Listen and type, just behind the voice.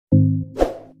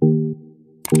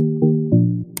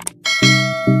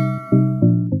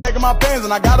my pants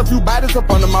and I got a few bodies up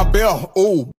under my belt.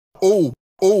 Ooh, ooh,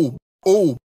 ooh,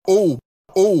 ooh, ooh,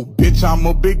 ooh. Bitch, I'm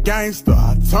a big gangster.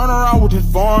 I turn around with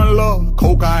this foreign love.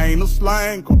 Cocaine, a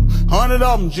slang. 100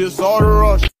 of them just order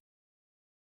us.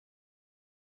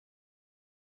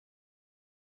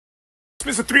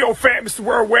 Mr. 305 Fat, Mr.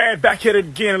 Worldwide, back at it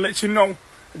again and let you know.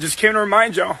 I just came to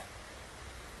remind y'all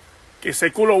que ese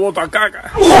culo bota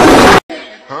caca.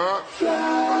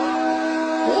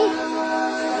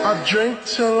 I drink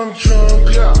till I'm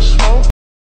drunk, yeah, smoke.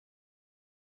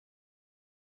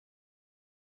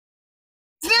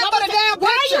 Snap of the damn picture.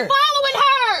 Why are you following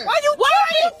her? Why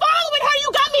are you following her? You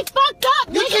got me fucked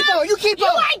up, You nigga. keep on, you keep You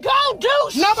on. ain't gon' do No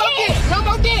shit. more dick, no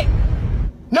more dick.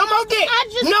 No more dick,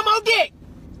 no more dick.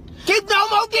 Keep no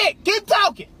more dick, keep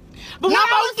talking. But No when I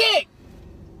more was- dick.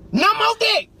 No more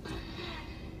dick.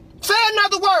 Say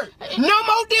another word. No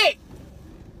more dick.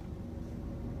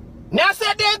 Now I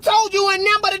sat there and told you and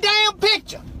number the damn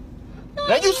picture.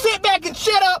 Now you sit back and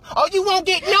shut up or you won't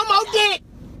get no more dick.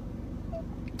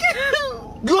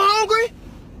 You hungry?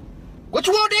 What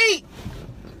you want to eat?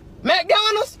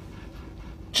 McDonald's?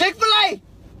 Chick-fil-A?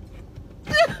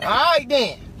 Alright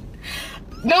then.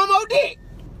 No more dick.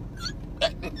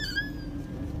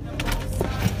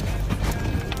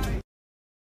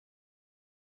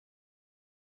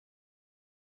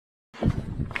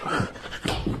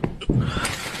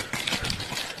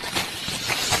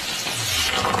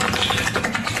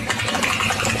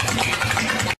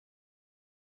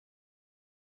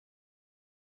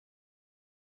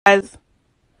 Guys.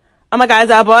 Oh my guys,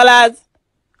 are ballers.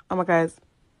 Oh my guys.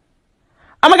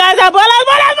 Oh my guys, are ballers,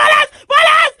 ballers, ballers,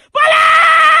 ballers, ballers!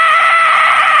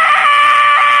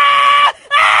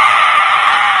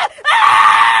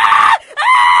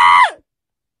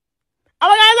 Oh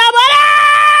my guys, are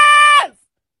ballers!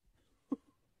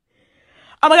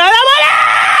 Oh my guys, are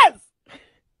ballers!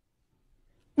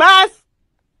 Boss!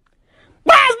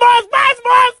 Boss, boss, boss,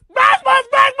 boss! Boss, boss,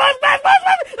 boss, boss, boss, boss,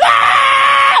 boss!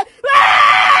 Ah!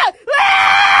 Ah! Ah!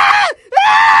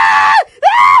 Ah!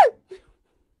 Ah!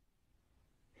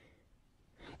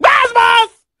 Boss, boss!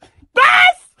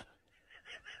 Boss!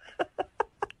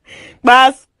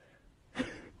 Boss!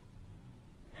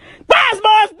 Boss,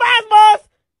 boss, boss, boss!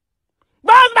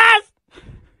 Boss, boss!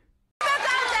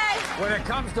 When it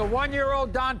comes to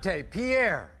one-year-old Dante,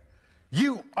 Pierre,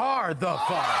 you are the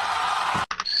father.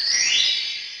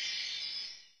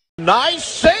 Nice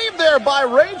save there by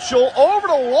Rachel. Over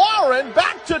to Lauren.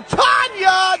 Back to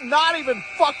Tanya. Not even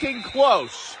fucking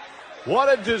close.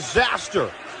 What a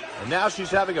disaster. And now she's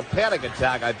having a panic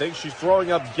attack. I think she's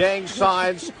throwing up gang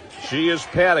signs. She is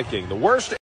panicking. The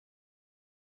worst.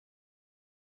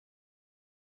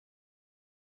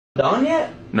 Done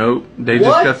yet? Nope. They What?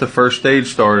 just got the first stage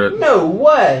started. No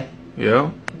way.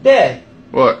 Yeah. Dad,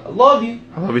 What? I love you.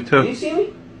 I love you Can too. you see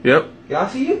me? Yep. Can I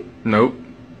see you? Nope.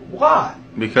 Why?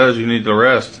 Because you need to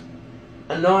rest.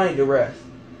 I know I need to rest.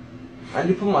 I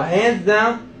need to put my hands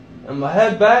down and my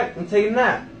head back and take a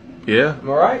nap. Yeah. Am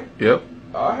I right? Yep.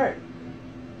 Alright.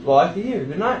 That's all I have to hear.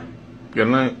 Good night. Good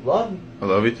night. Love you. I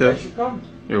love you too. Thanks for coming.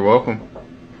 You're welcome.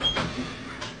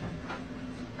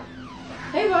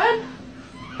 Hey, bud.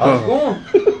 How's it going?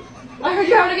 I heard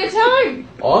you're having a good time.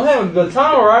 Oh, I'm having a good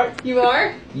time, alright? You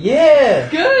are? Yeah.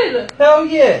 Good. Hell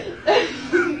yeah.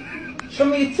 Show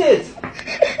me your tits.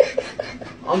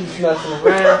 I'm just messing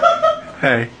around.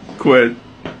 Hey, quit.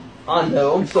 I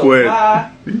know, I'm so Quit.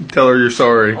 high. Tell her you're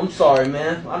sorry. I'm sorry,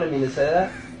 man. I didn't mean to say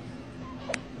that.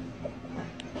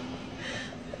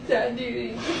 Dad, do you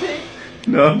need to take?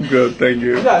 No, I'm good, thank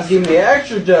You you. guys give me an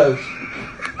extra dose.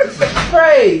 This is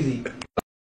crazy.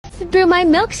 Threw my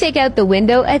milkshake out the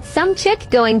window at some chick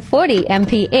going 40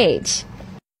 mph.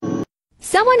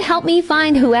 Someone help me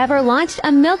find whoever launched a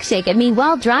milkshake at me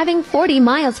while driving 40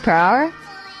 miles per hour.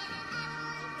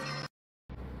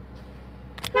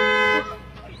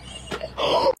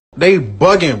 They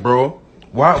bugging, bro.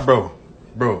 Why, bro?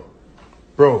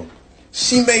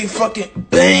 She made fucking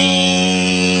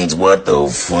bangs. What the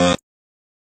fuck?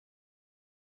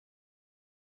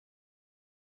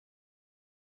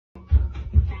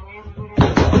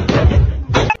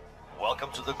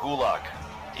 Welcome to the Gulag.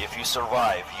 If you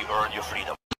survive, you earn your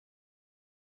freedom.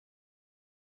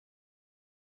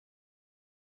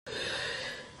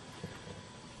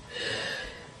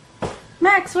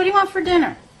 Max, what do you want for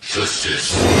dinner?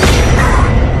 Justice.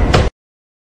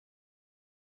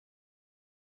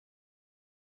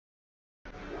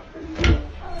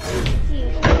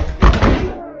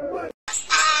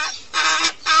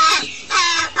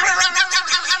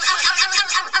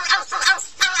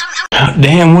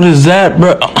 Damn, what is that,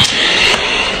 bro?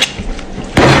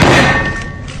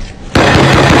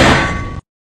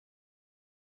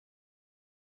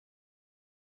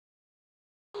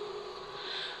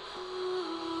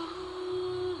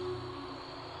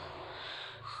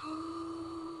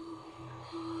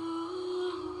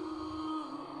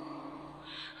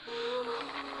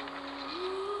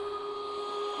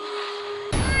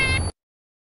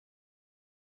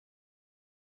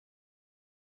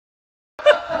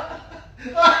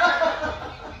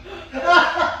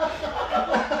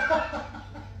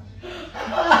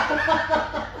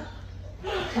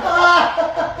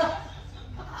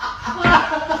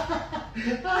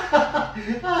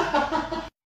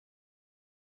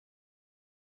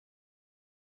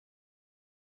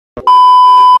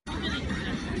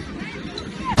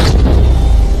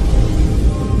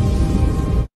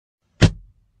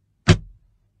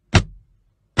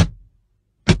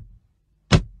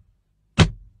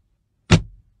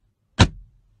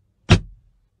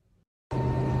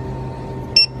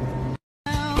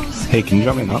 Hey, can you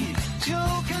drop me a knob?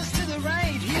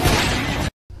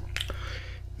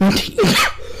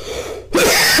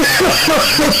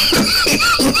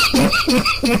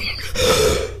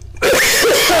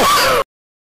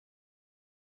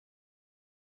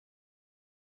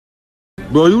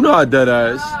 Bro, you not dead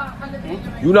ass.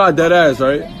 You not dead ass,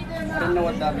 right? I don't know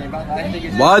what that means, but I think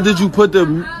it's... Why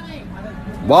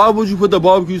would you put the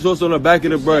barbecue sauce on the back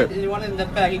of the bread? You want it in the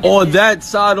back. On that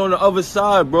side, on the other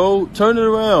side, bro. Turn it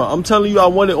around. I'm telling you, I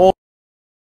want it on.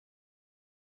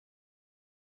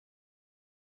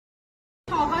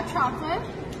 Hot chocolate.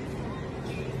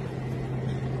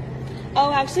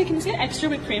 Oh, actually, can you get extra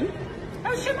whipped cream?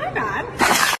 Oh shit, my bad.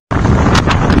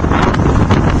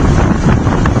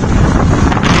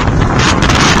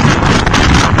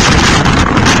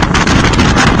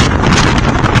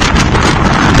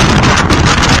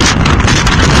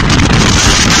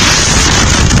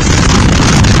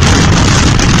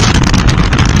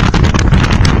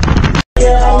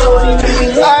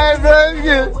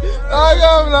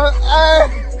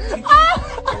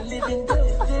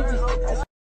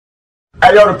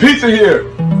 Hey, yo, the pizza here.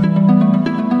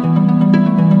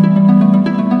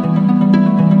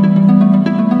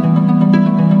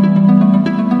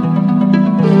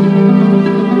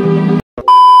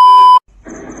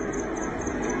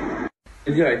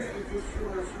 Direct.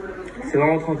 C'est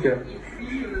vraiment tranquille.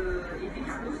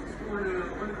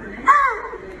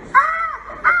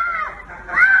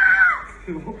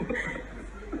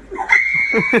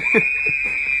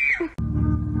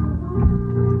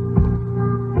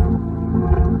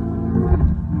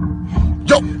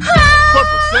 Yo,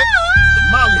 purple sex,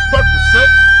 Molly purple sex,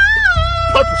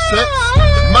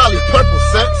 Molly purple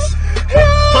sex,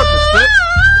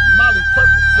 Molly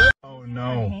purple sex. Oh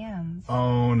no.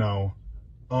 Oh no.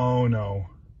 Oh no.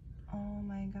 Oh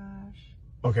my gosh.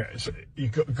 Okay, so you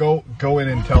go in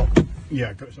and tell.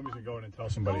 Yeah, somebody should go in and tell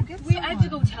somebody. Wait, I have to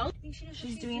go tell?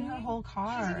 She's doing her whole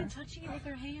car. She's even touching it with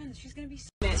her hands. She's gonna be so...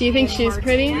 Do you think she's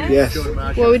pretty? Yes.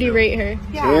 What would you rate her?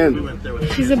 10.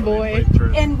 She's a boy.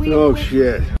 And we Oh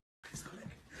shit.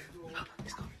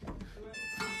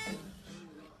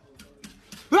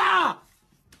 Ah!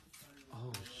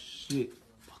 Oh shit.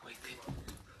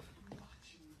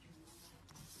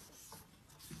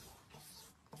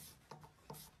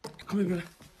 Come here, brother.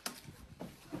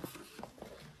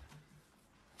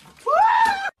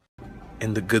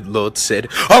 And the good Lord said,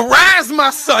 "Arise, my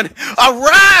son,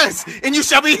 arise, and you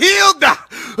shall be healed."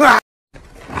 Wow.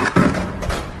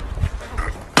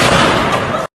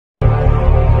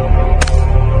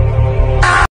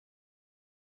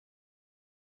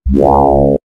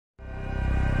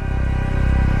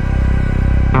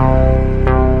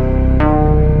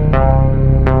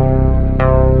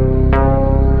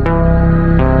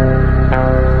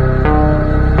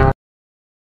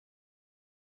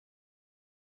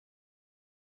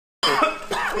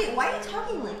 Wait, why are you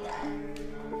talking like that?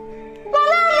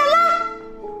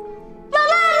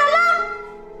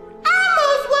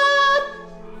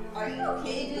 Are you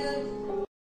okay, dude?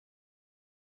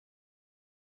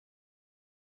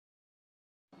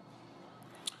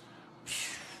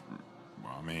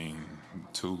 I mean,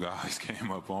 two guys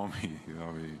came up on me, you know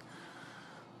what I mean?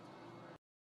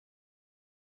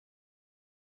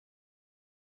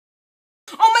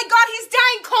 Oh my god, he's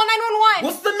dying! Call 911!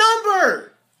 What's the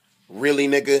number? Really,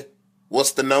 nigga?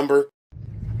 What's the number?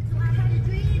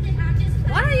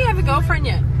 Why don't you have a girlfriend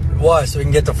yet? Why? So we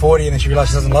can get to 40 and then she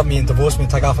realizes she doesn't love me and divorce me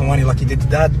and take off her money like you did to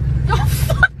dad. Oh,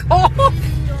 fuck off!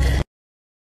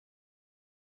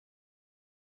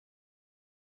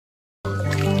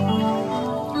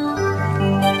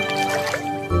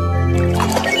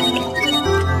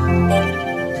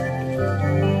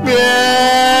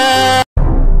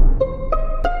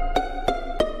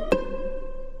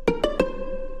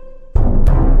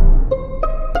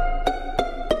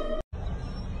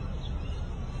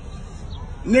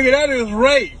 Nigga, that is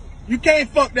rape. You can't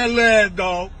fuck that lad,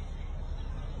 dog.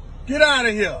 Get out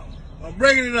of here. I'm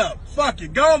bringing it up. Fuck you.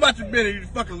 Go on about your business, you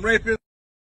fucking rapist.